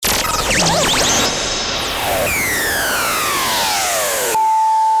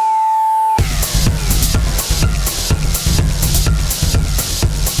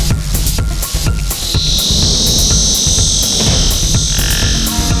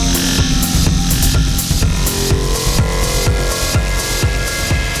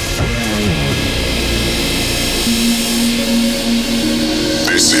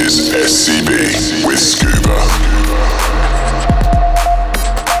SCB with Scuba.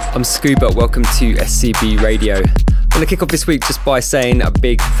 I'm Scuba, welcome to SCB Radio. I'm going to kick off this week just by saying a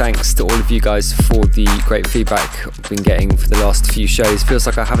big thanks to all of you guys for the great feedback I've been getting for the last few shows. Feels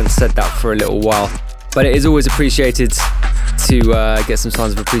like I haven't said that for a little while, but it is always appreciated to get some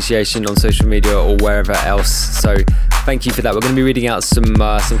signs of appreciation on social media or wherever else. So thank you for that. We're going to be reading out some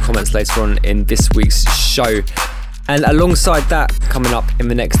comments later on in this week's show. And alongside that, coming up in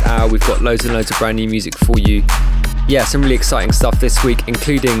the next hour, we've got loads and loads of brand new music for you. Yeah, some really exciting stuff this week,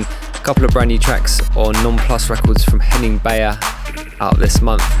 including a couple of brand new tracks on Non-Plus Records from Henning Bayer out this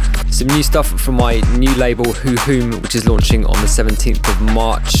month. Some new stuff from my new label Who Whom, which is launching on the 17th of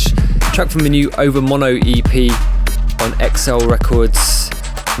March. A track from the new Over Mono EP on XL Records.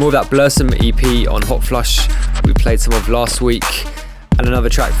 More of that Blursome EP on Hot Flush we played some of last week. And another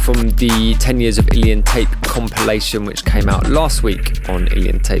track from the 10 Years of Ilian Tape compilation, which came out last week on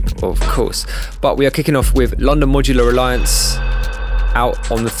Ilian Tape, of course. But we are kicking off with London Modular Alliance,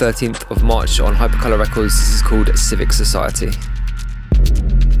 out on the 13th of March on Hypercolour Records. This is called Civic Society.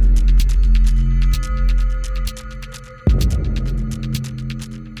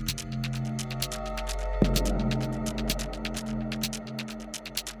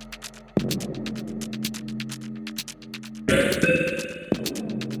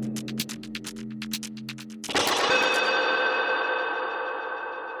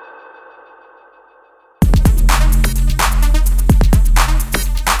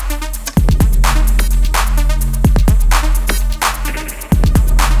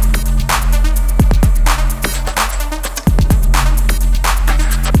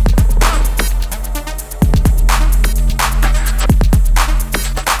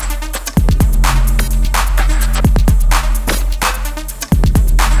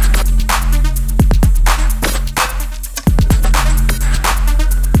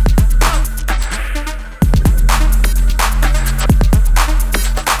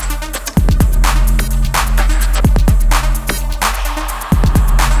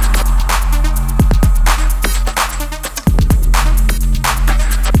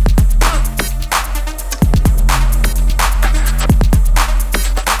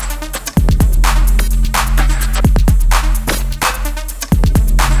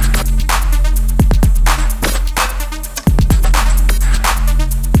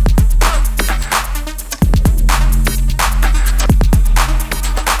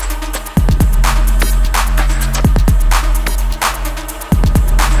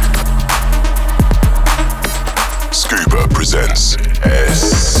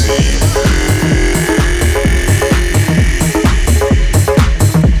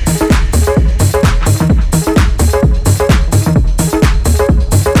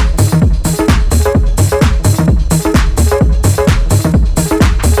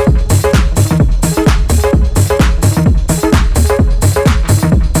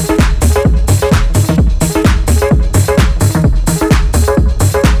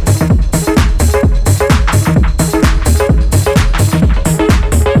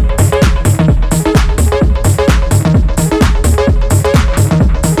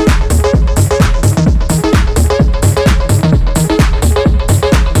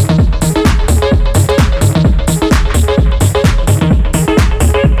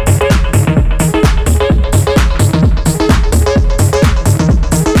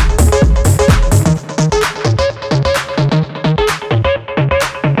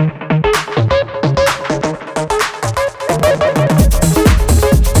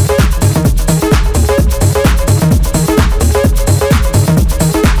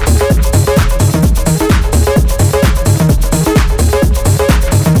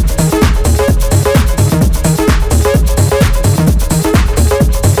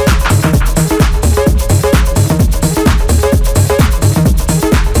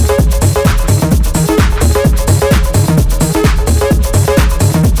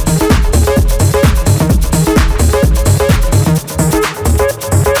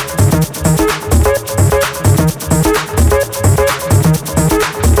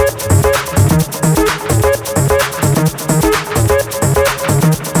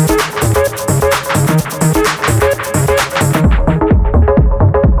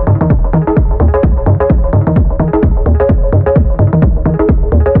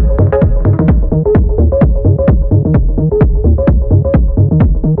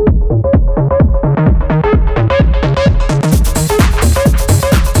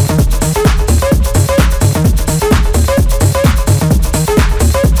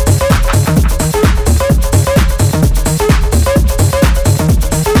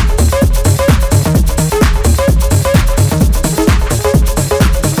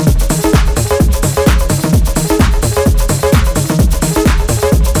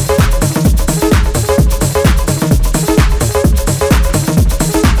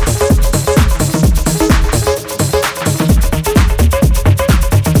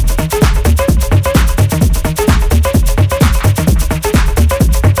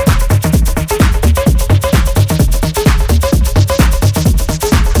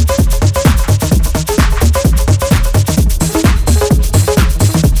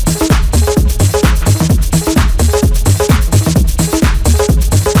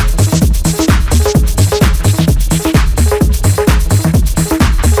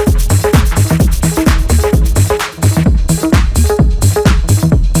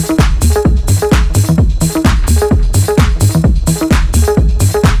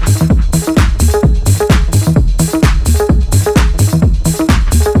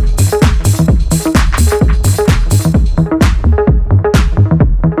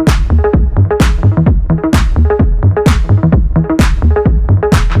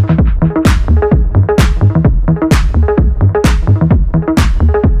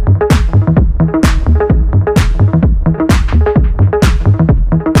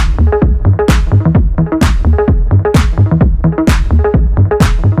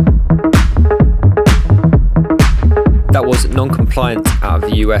 Non-Compliant out of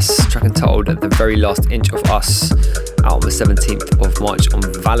the US, track entitled The Very Last Inch of Us, out on the 17th of March on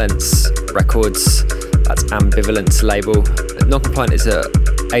Valence Records. That's Ambivalence label. Non-Compliant is an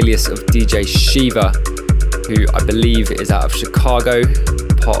alias of DJ Shiva, who I believe is out of Chicago,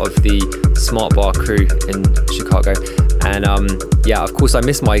 part of the Smart Bar crew in Chicago. And yeah, of course I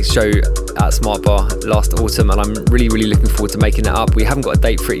missed my show at Smart Bar last autumn, and I'm really looking forward to making it up. We haven't got a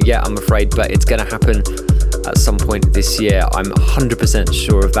date for it yet, I'm afraid, but it's going to happen at some point this year. I'm 100%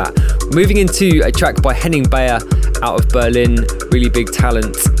 sure of that. Moving into a track by Henning Bayer out of Berlin, really big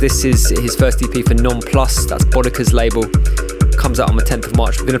talent. This is his first EP for Non-Plus, that's Bodica's label. Comes out on the 10th of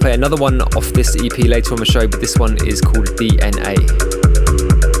March. We're going to play another one off this EP later on the show, but this one is called DNA.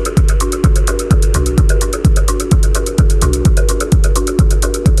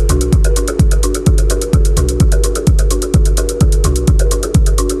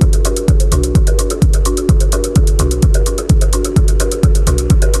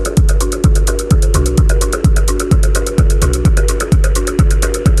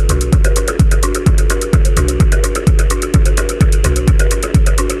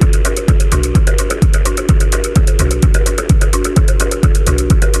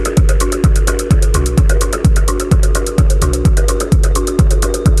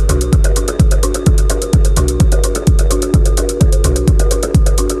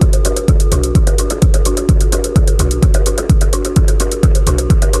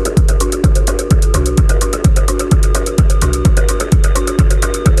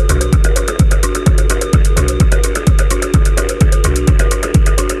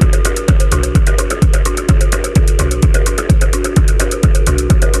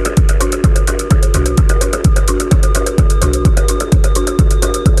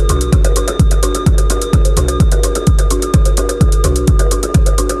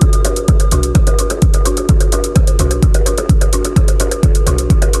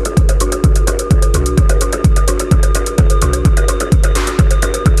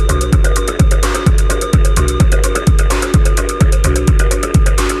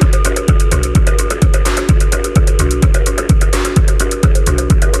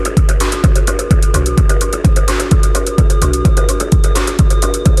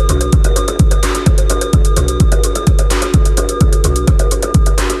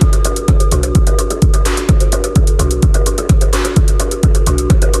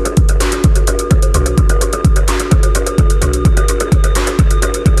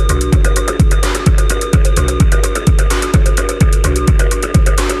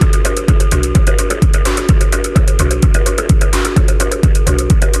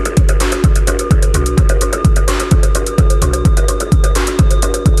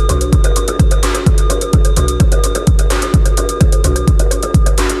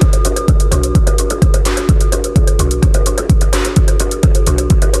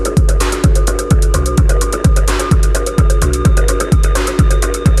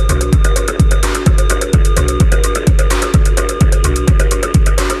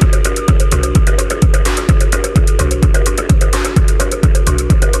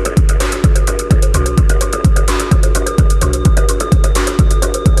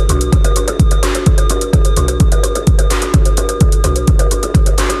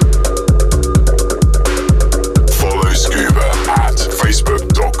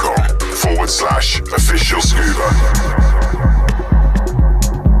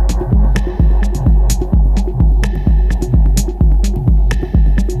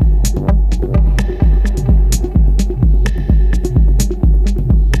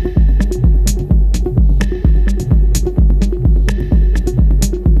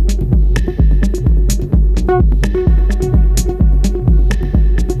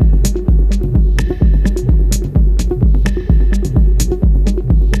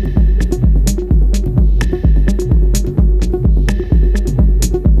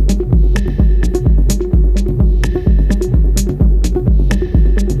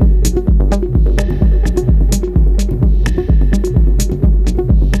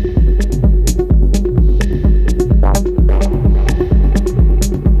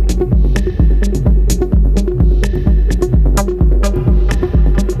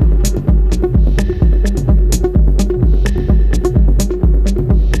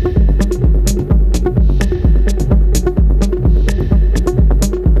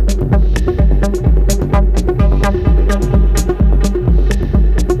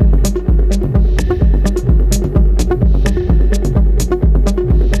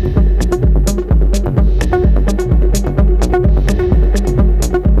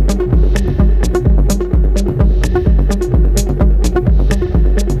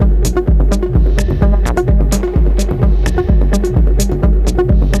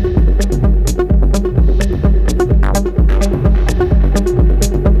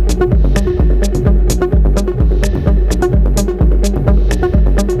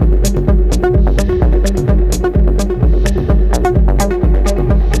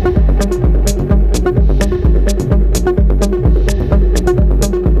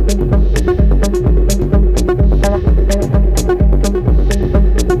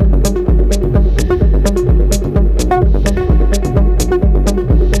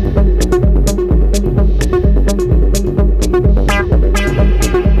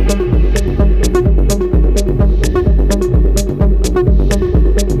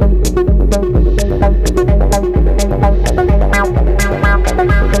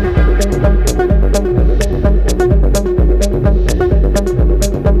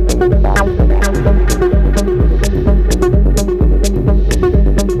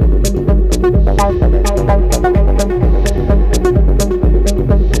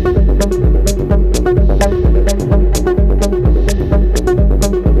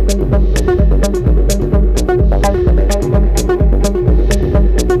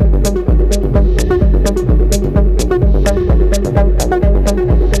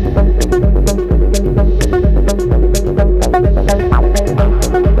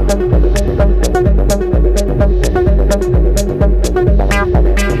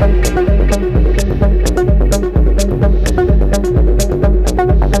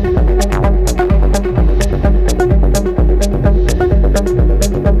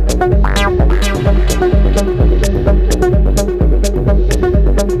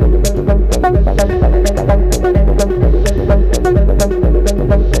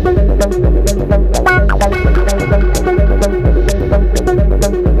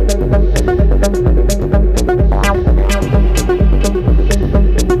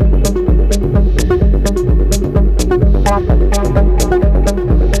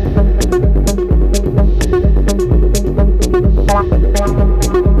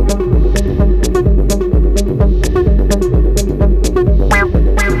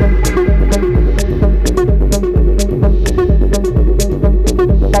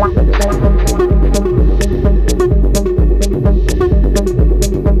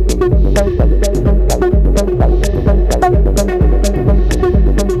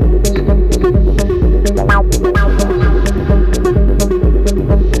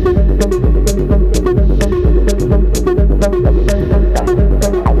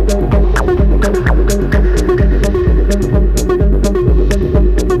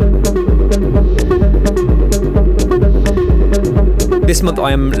 this month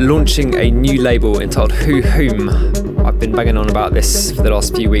I am launching a new label entitled Who Whom. I've been banging on about this for the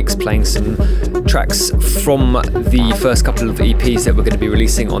last few weeks, playing some tracks from the first couple of EPs that we're going to be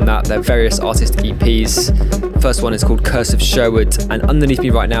releasing on that. They're various artist EPs. First one is called Curse of Sherwood, and underneath me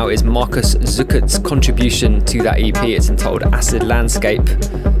right now is Markus Zuckert's contribution to that EP. It's entitled Acid Landscape,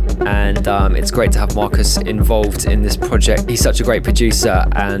 and it's great to have Markus involved in this project. He's such a great producer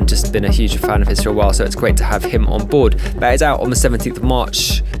and just been a huge fan of his for a while, so it's great to have him on board. That is out on the 17th of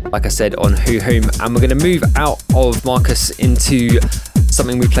March, like I said, on Who Whom, and we're going to move out of Markus into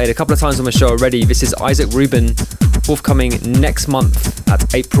something we played a couple of times on the show already. This is Isaac Rubin, forthcoming next month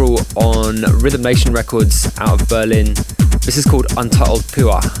at April on Rhythm Nation Records out of Berlin. This is called Untitled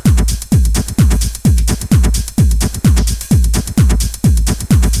Pua.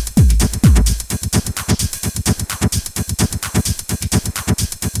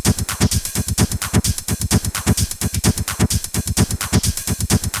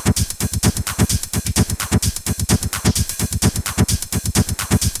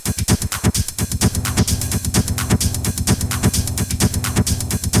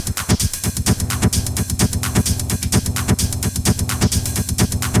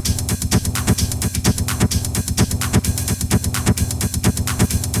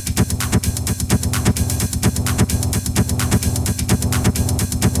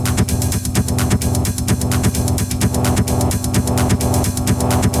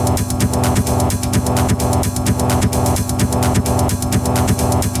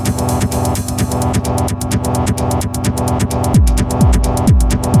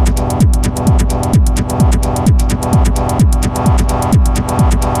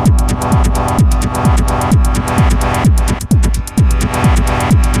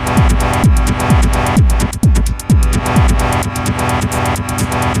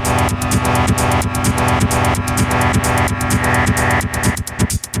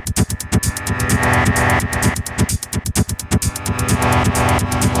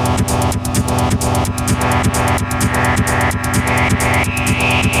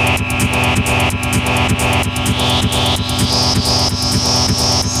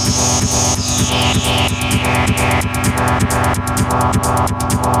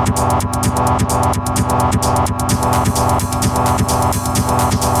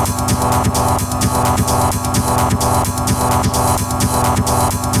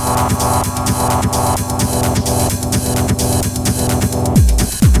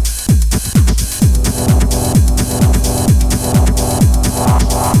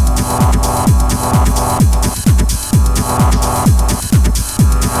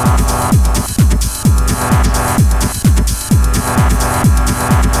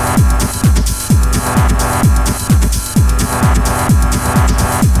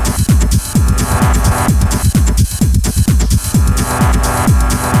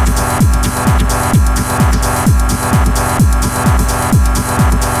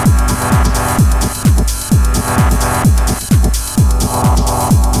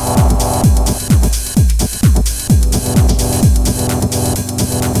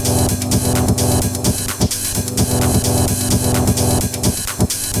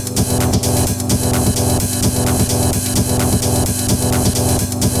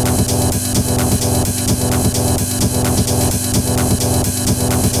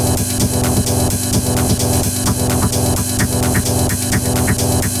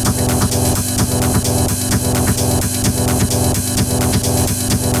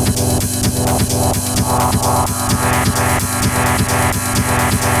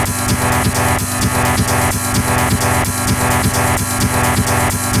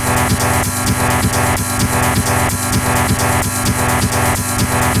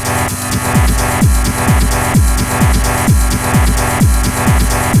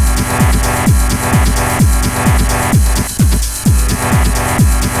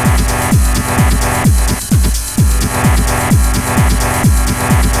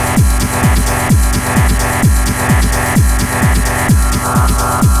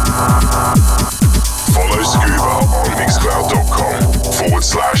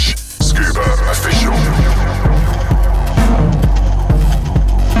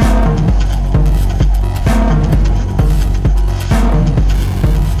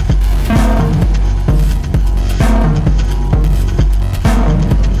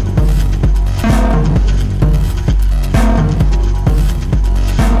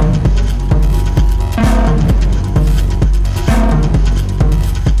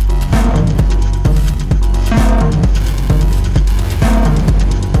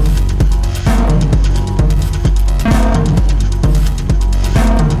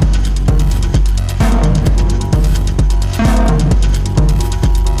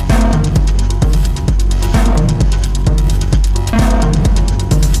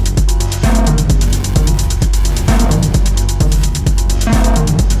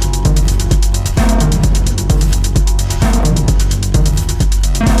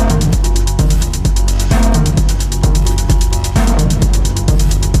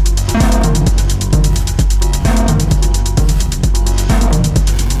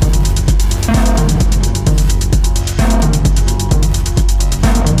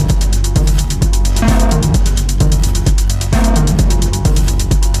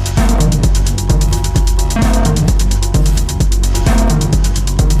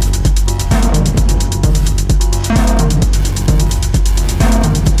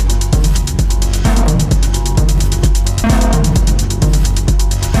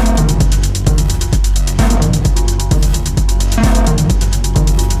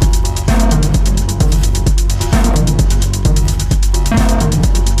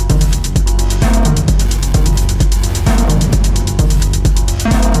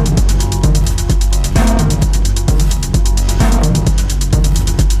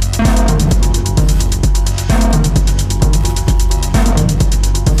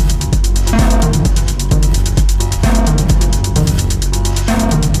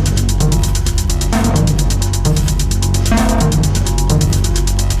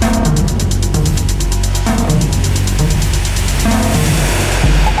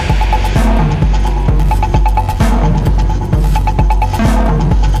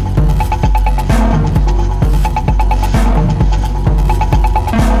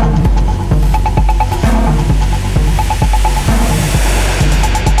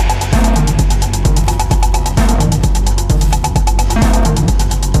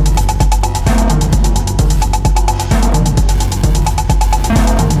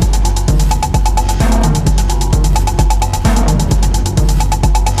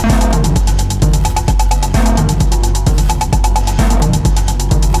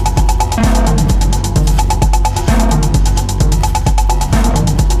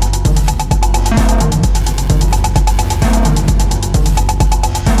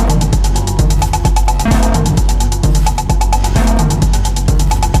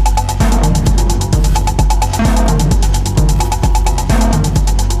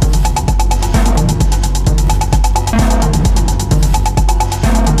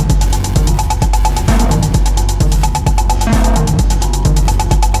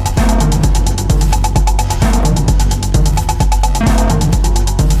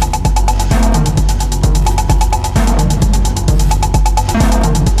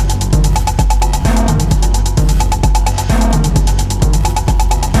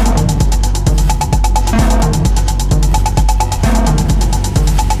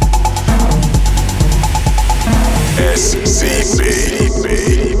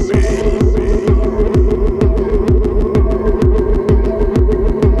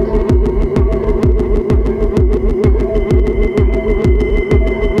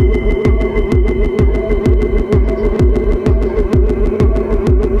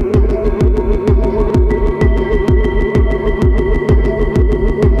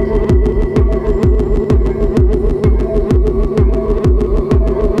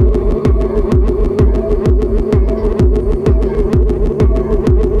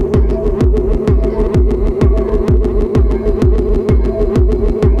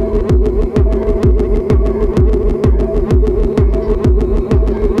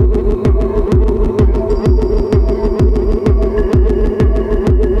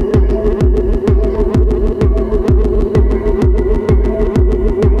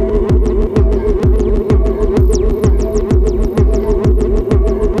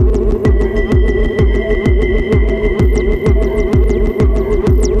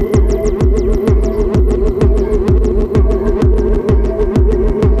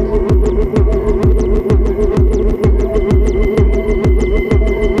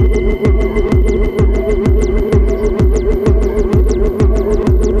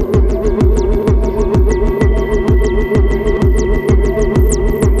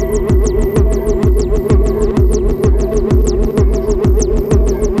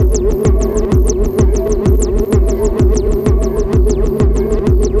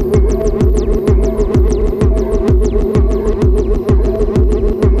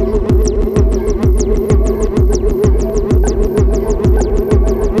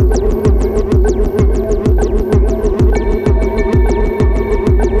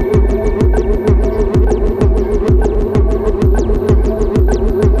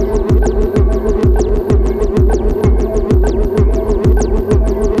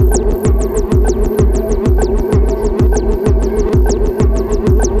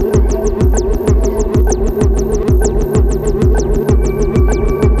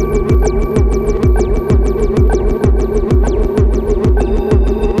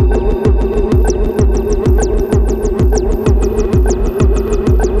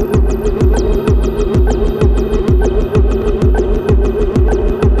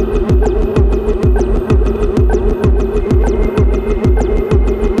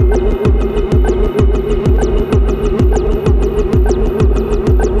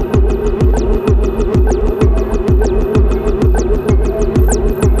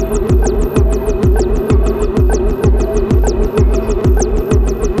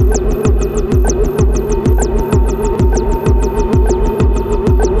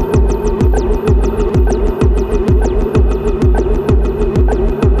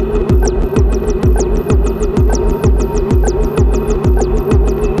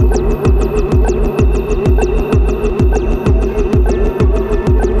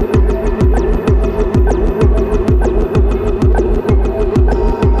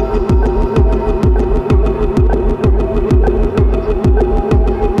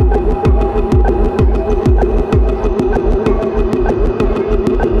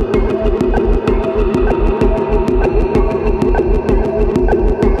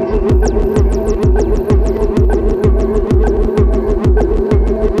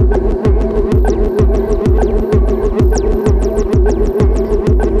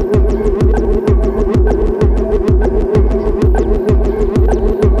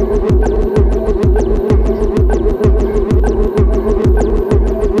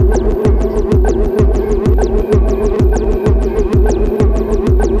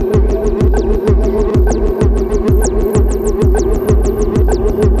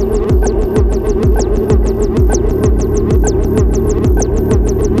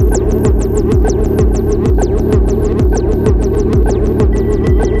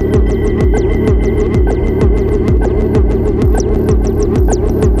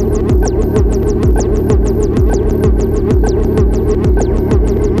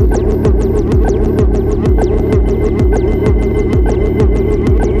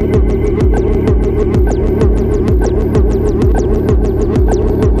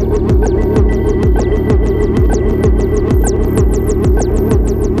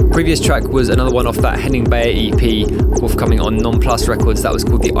 previous track was another one off that Henning Bayer EP, forthcoming on Non-Plus Records. That was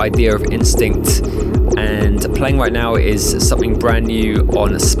called The Idea of Instinct. And playing right now is something brand new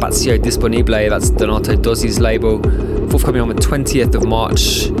on Spazio Disponibile, that's Donato Dozzi's label, forthcoming on the 20th of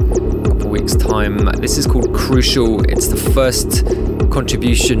March, a couple of weeks' time. This is called Crucial. It's the first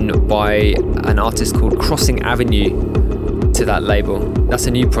contribution by an artist called Crossing Avenue to that label. That's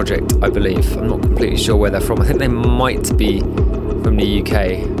a new project, I believe. I'm not completely sure where they're from. I think they might be from the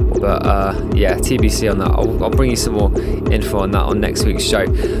UK, but yeah, TBC on that. I'll bring you some more info on that on next week's show.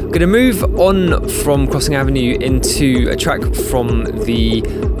 Gonna move on from Crossing Avenue into a track from the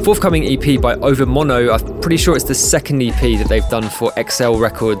forthcoming EP by Over Mono. I'm pretty sure it's the second EP that they've done for XL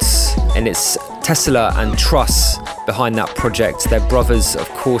Records, and it's Tesla and Truss behind that project. They're brothers, of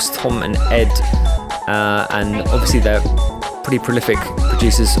course, Tom and Ed, and obviously they're pretty prolific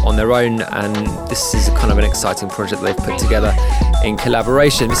producers on their own, and this is kind of an exciting project they've put together in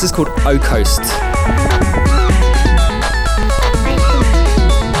collaboration. This is called O Coast.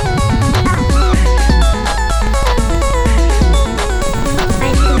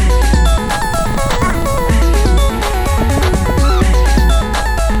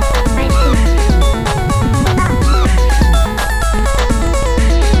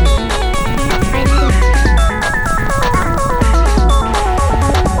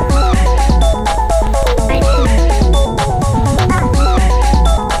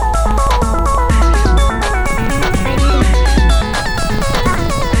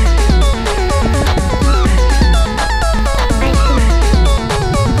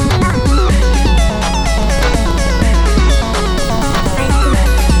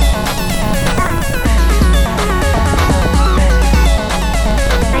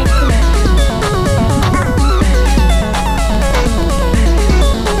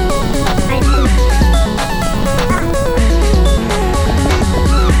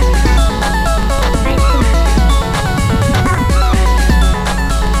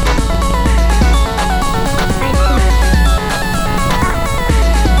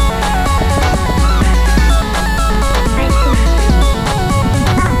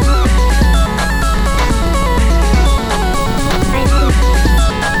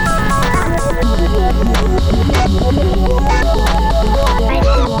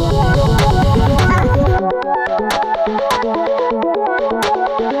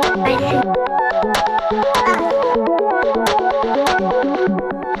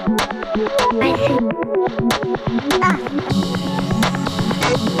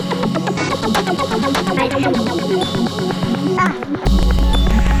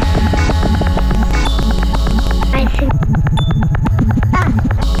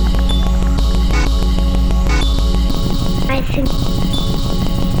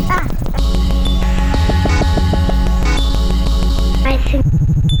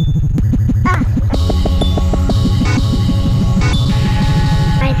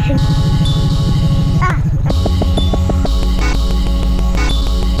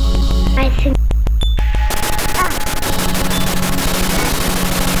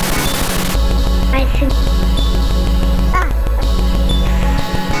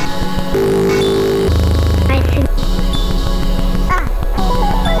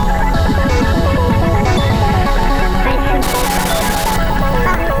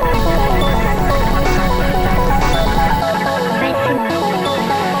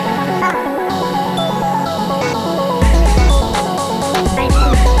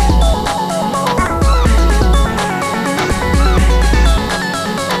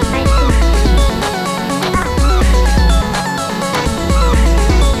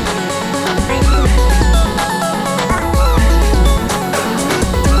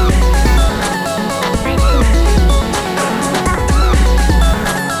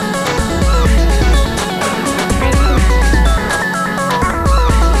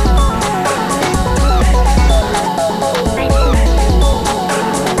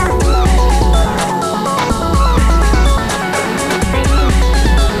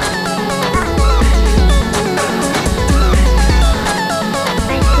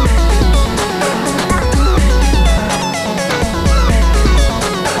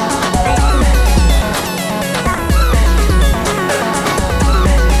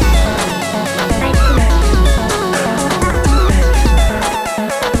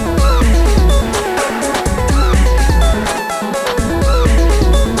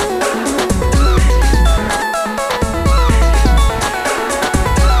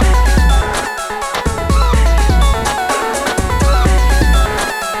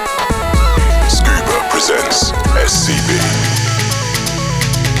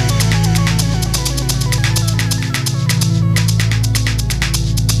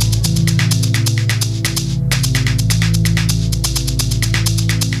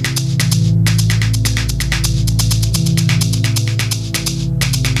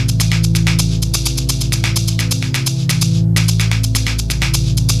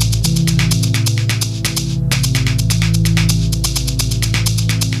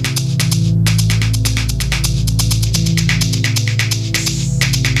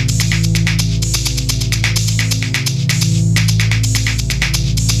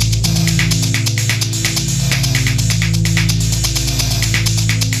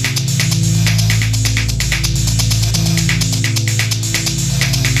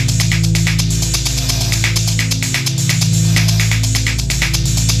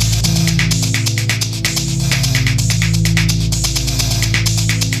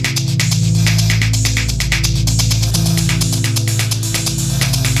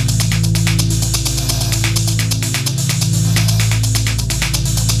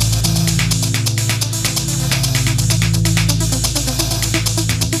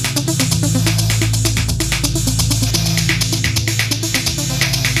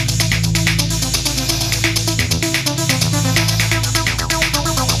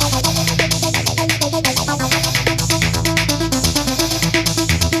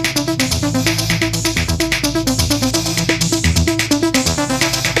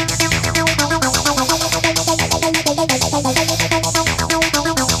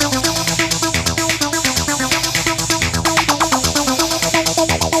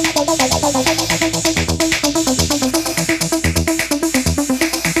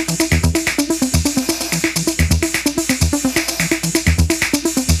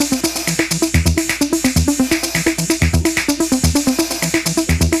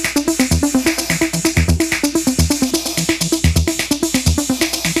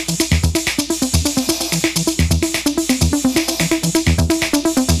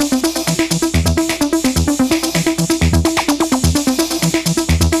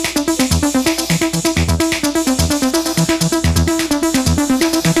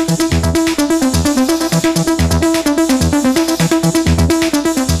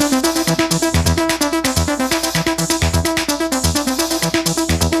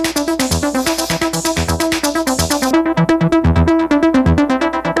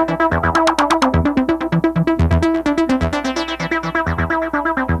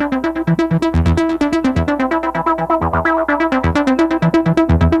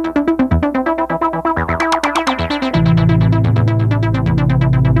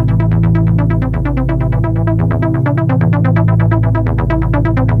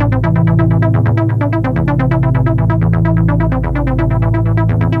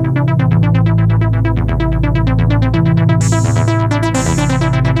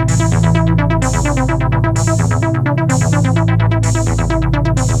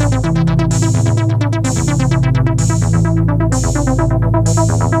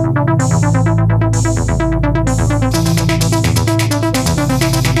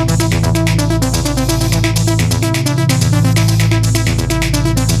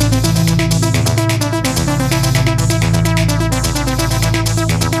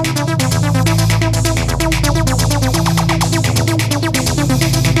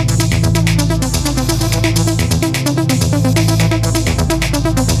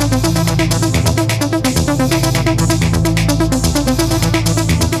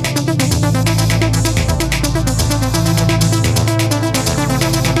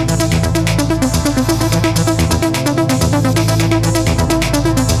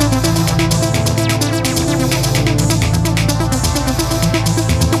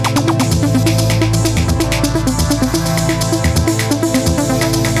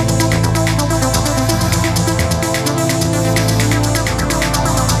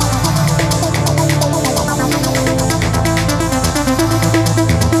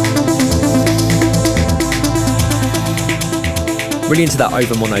 Really into that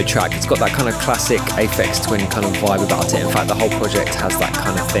Over Mono track. It's got that kind of classic Aphex Twin kind of vibe about it. In fact, the whole project has that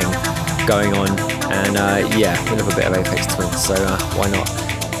kind of thing going on. And yeah, we love a bit of Aphex Twin, so why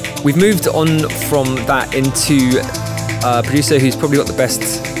not? We've moved on from that into a producer who's probably got the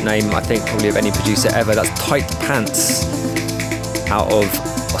best name, I think, probably of any producer ever. That's Tight Pants, out of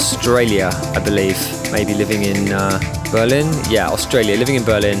Australia, I believe. Maybe living in Berlin? Yeah, Australia, living in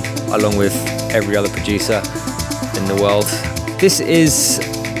Berlin, along with every other producer in the world. This is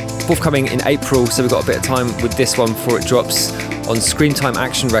forthcoming in April, so we've got a bit of time with this one before it drops on Screamtime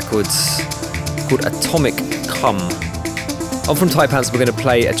Action Records, called Atomic Come. On From Tight Pants, we're going to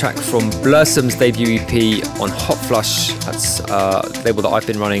play a track from Blursum's debut EP on Hot Flush. That's a label that I've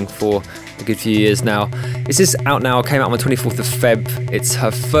been running for a good few years now. This is out now, came out on the 24th of Feb. It's her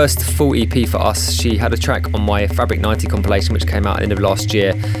first full EP for us. She had a track on my Fabric 90 compilation, which came out at the end of last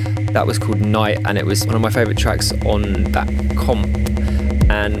year. That was called Night, and it was one of my favourite tracks on that comp.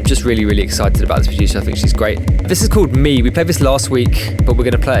 And just really, really excited about this producer. I think she's great. This is called Me. We played this last week, but we're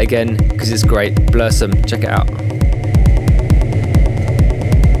going to play it again because it's great. Blursum, check it out.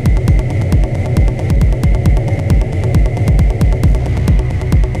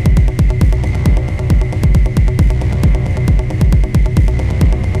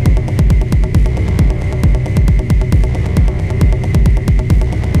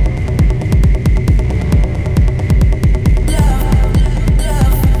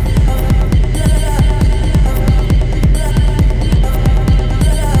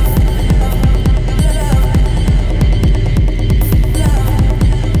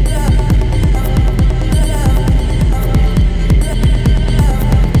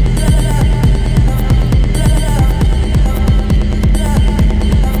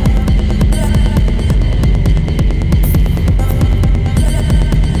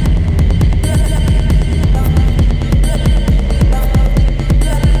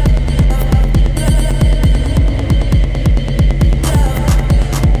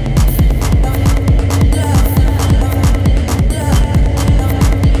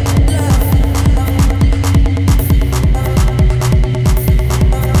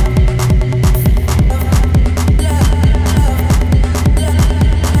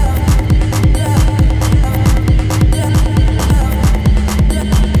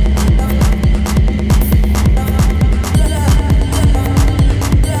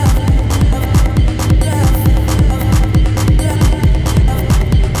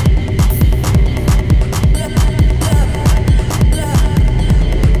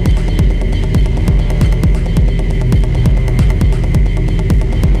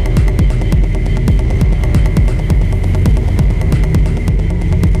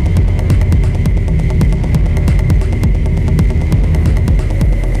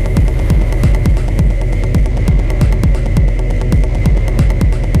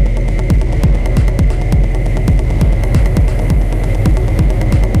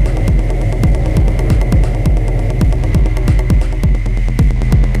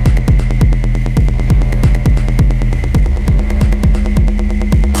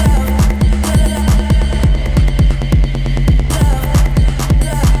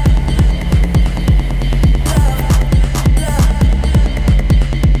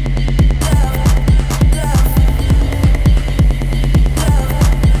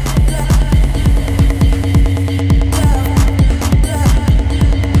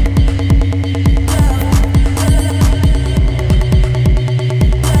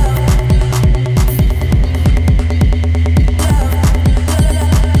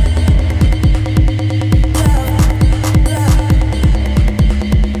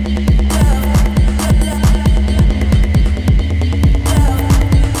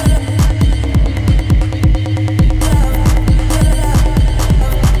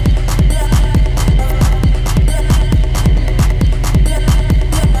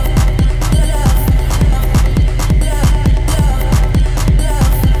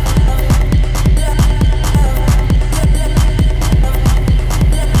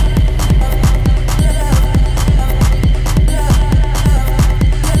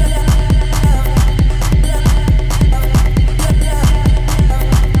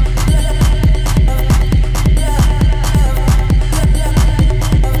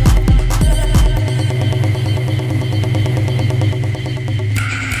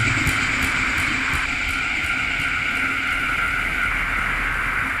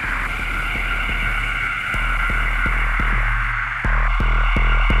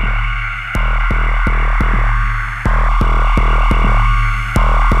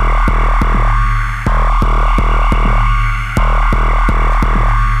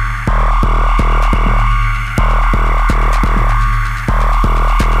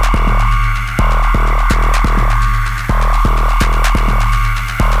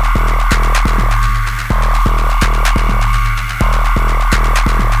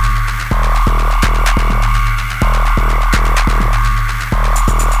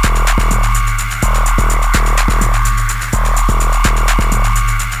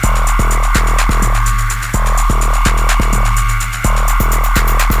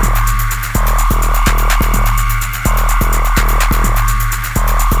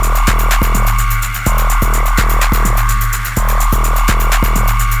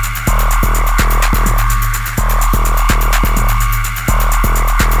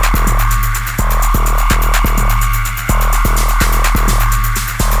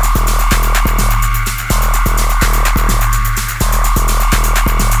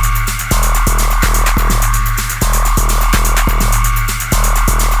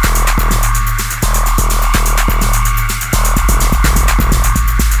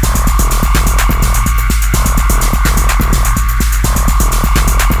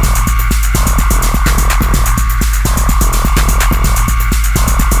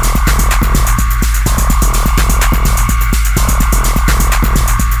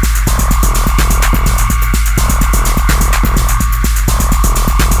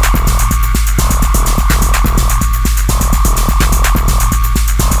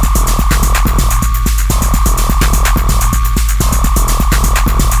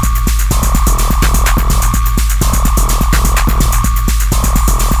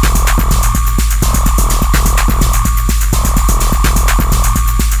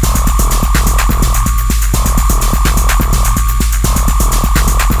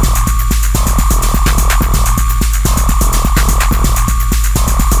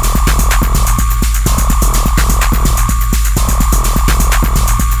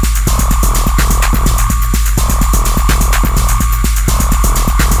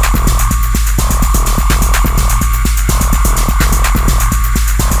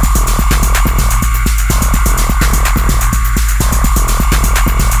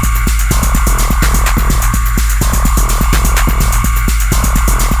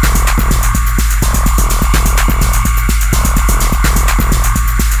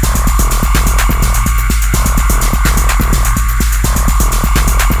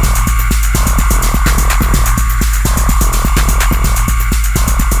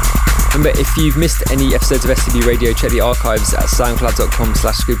 If you've missed any episodes of SCB Radio, check the archives at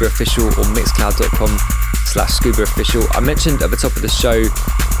soundcloud.com/scubaofficial or mixcloud.com/scubaofficial. I mentioned at the top of the show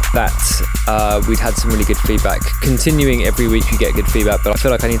that we'd had some really good feedback. Continuing every week we get good feedback, but I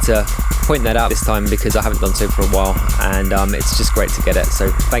feel like I need to point that out this time because I haven't done so for a while, and it's just great to get it.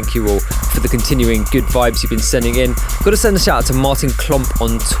 So thank you all for the continuing good vibes you've been sending in. Got to send a shout out to Martin Klomp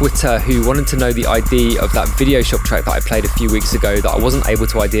on Twitter, who wanted to know the ID of that video shop track that I played a few weeks ago that I wasn't able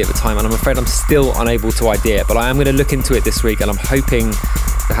to ID at the time, and I'm afraid I'm still unable to ID it, but I am going to look into it this week, and I'm hoping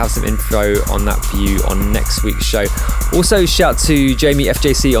to have some info on that for you on next week's show. Also, shout to Jamie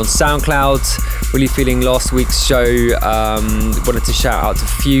FJC on SoundCloud. Really feeling last week's show. Wanted to shout out to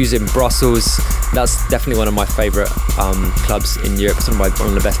Fuse in Brussels. That's definitely one of my favourite clubs in Europe. It's one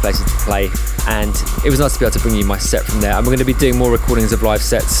of the best places to play. And it was nice to be able to bring you my set from there. And we're going to be doing more recordings of live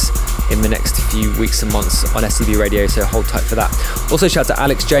sets in the next few weeks and months on SCB Radio, so hold tight for that. Also, shout out to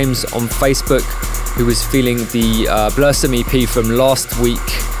Alex James on Facebook, who was feeling the Blursome EP from last week.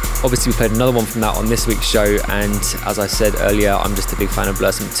 Obviously, we played another one from that on this week's show, and as I said earlier, I'm just a big fan of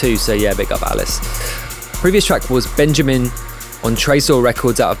Blursome too, so yeah, big up Alice. Previous track was Benjamin on Tresor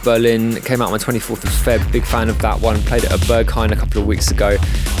Records out of Berlin. It came out on the 24th of Feb. Big fan of that one. Played it at Berghain a couple of weeks ago.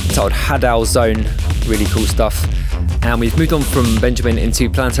 Entitled Hadal Zone. Really cool stuff. And we've moved on from Benjamin into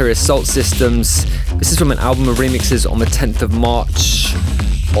Planetary Assault Systems. This is from an album of remixes on the 10th of March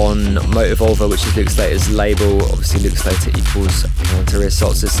on Motivolver, which is Luke Slater's label. Obviously, Luke Slater equals Planetary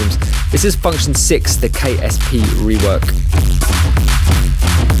Assault Systems. This is Function 6, the KSP rework.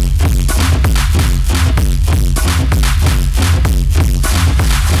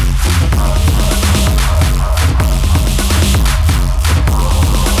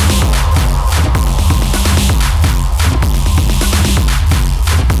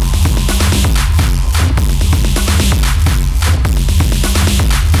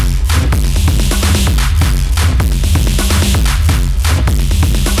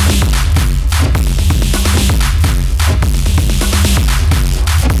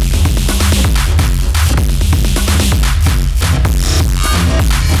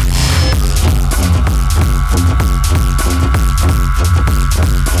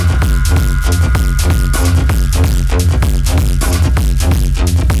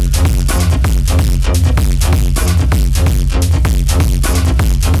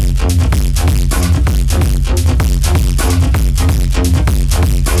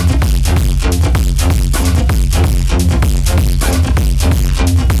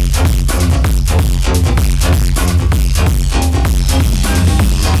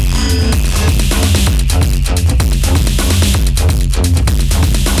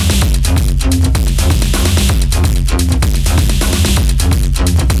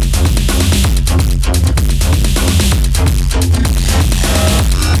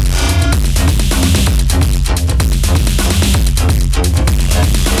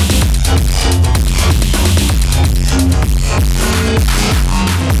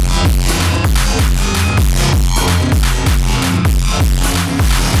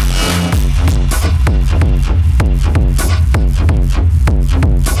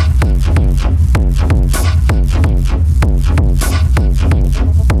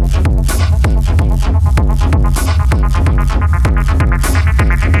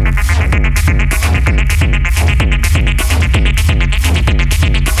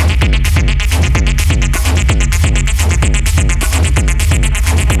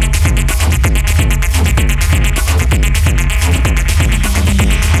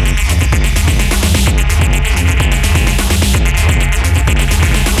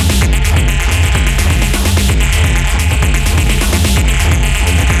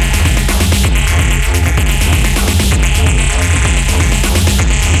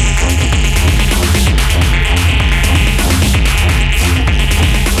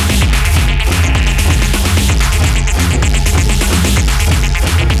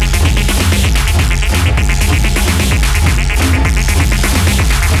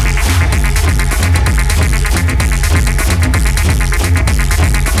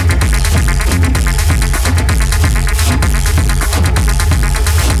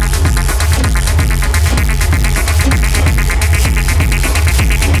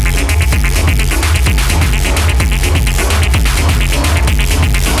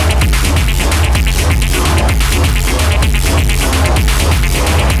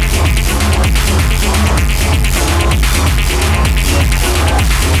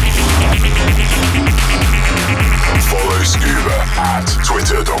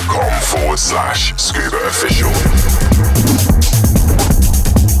 twitter.com/ScubaOfficial.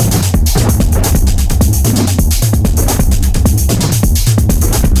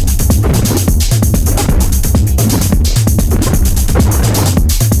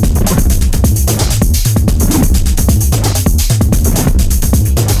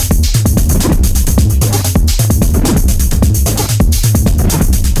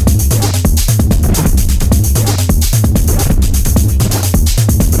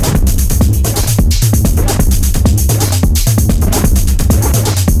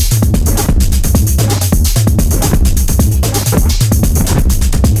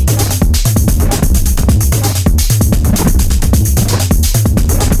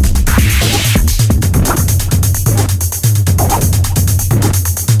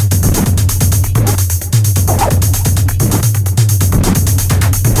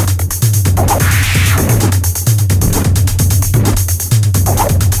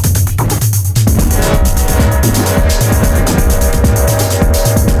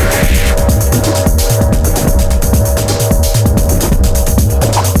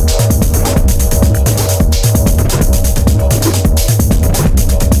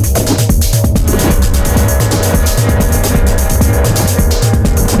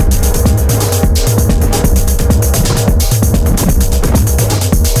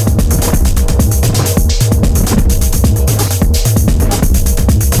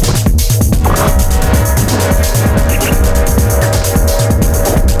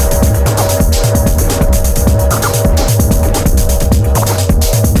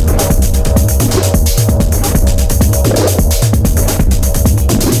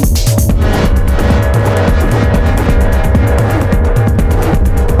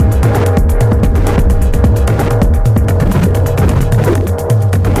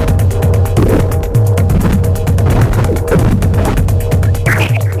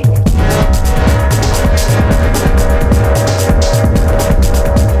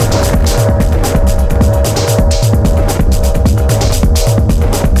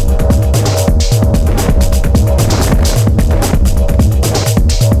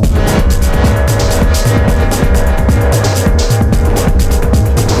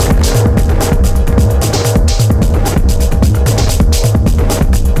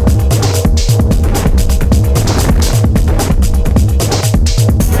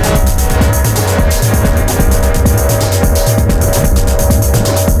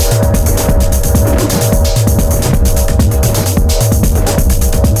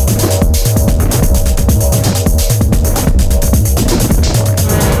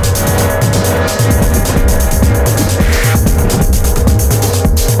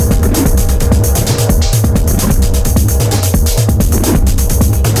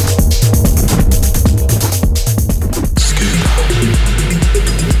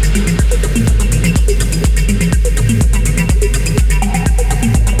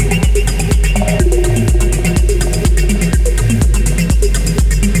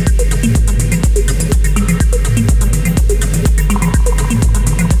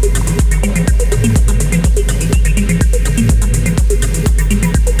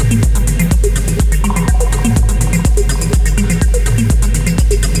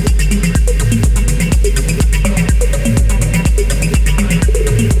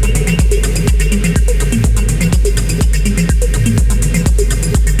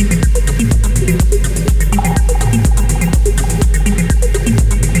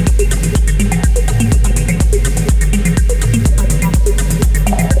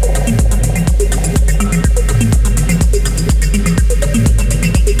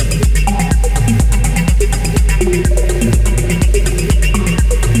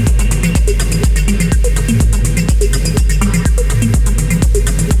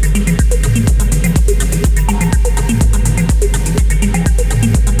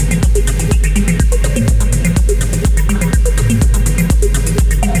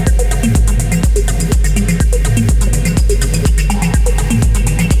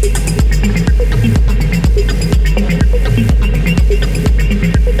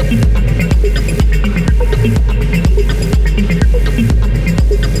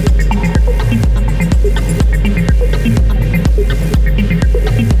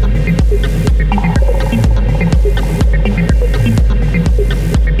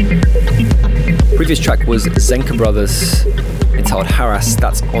 track was Zenka Brothers, entitled Harass.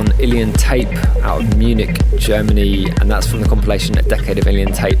 That's on Ilian Tape out of Munich, Germany, and that's from the compilation A Decade of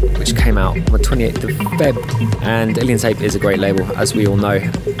Ilian Tape, which came out on the 28th of Feb. And Ilian Tape is a great label, as we all know.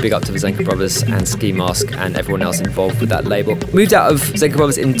 Big up to the Zenka Brothers and Ski Mask and everyone else involved with that label. Moved out of Zenka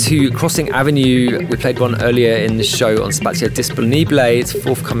Brothers into Crossing Avenue. We played one earlier in the show on Spazio Disponible. It's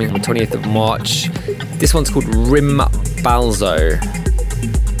forthcoming on the 20th of March. This one's called Rim Balzo.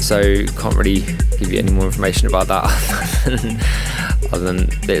 So can't really give you any more information about that other than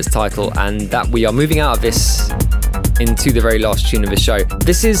its title, and that we are moving out of this into the very last tune of the show.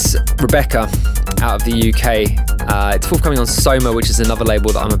 This is Rebecca out of the UK. It's forthcoming on Soma, which is another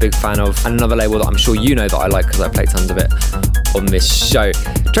label that I'm a big fan of, and another label that I'm sure you know that I like because I played tons of it on this show.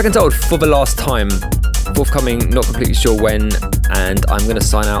 Track entitled For the Last Time, forthcoming, not completely sure when, and I'm going to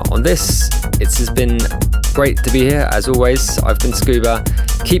sign out on this. It has been great to be here as always. I've been Scuba.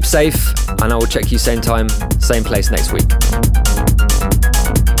 Keep safe, and I will check you same time, same place next week.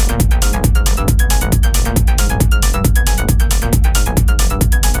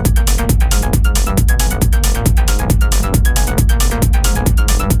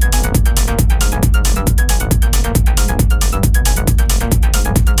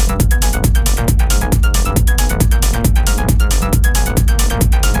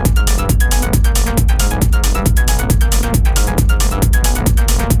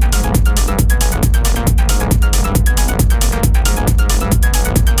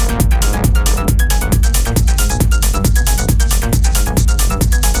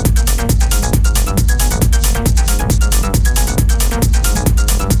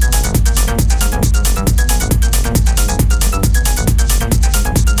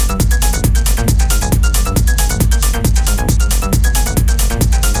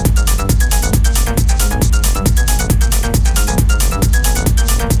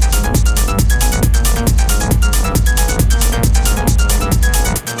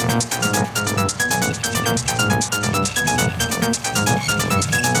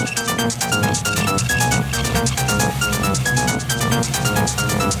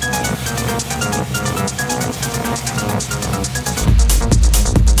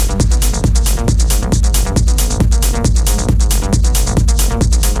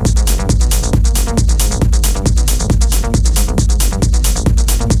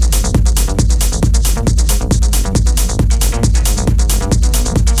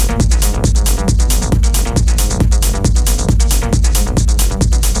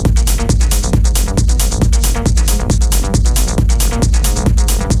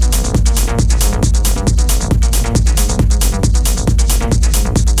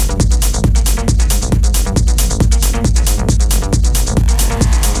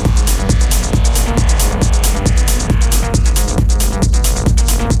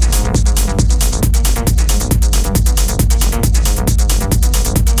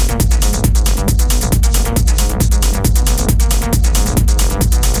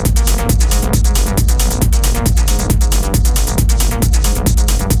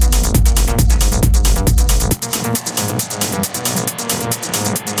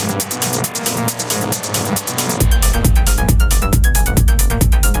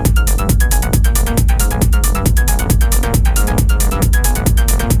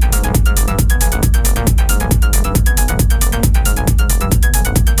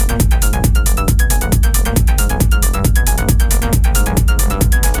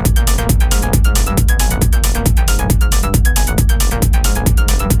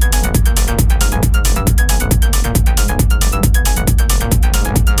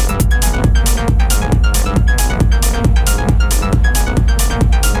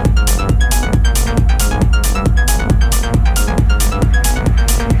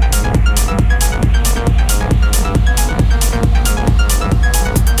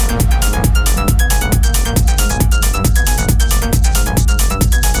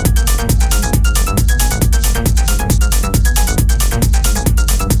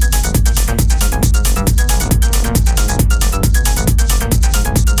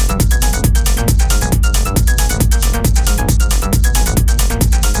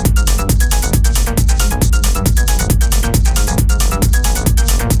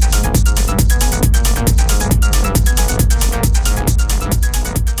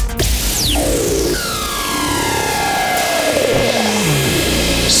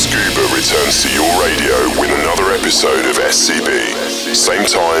 returns to your radio with another episode of SCB. Same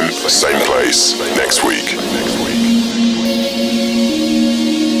time, same place, next week.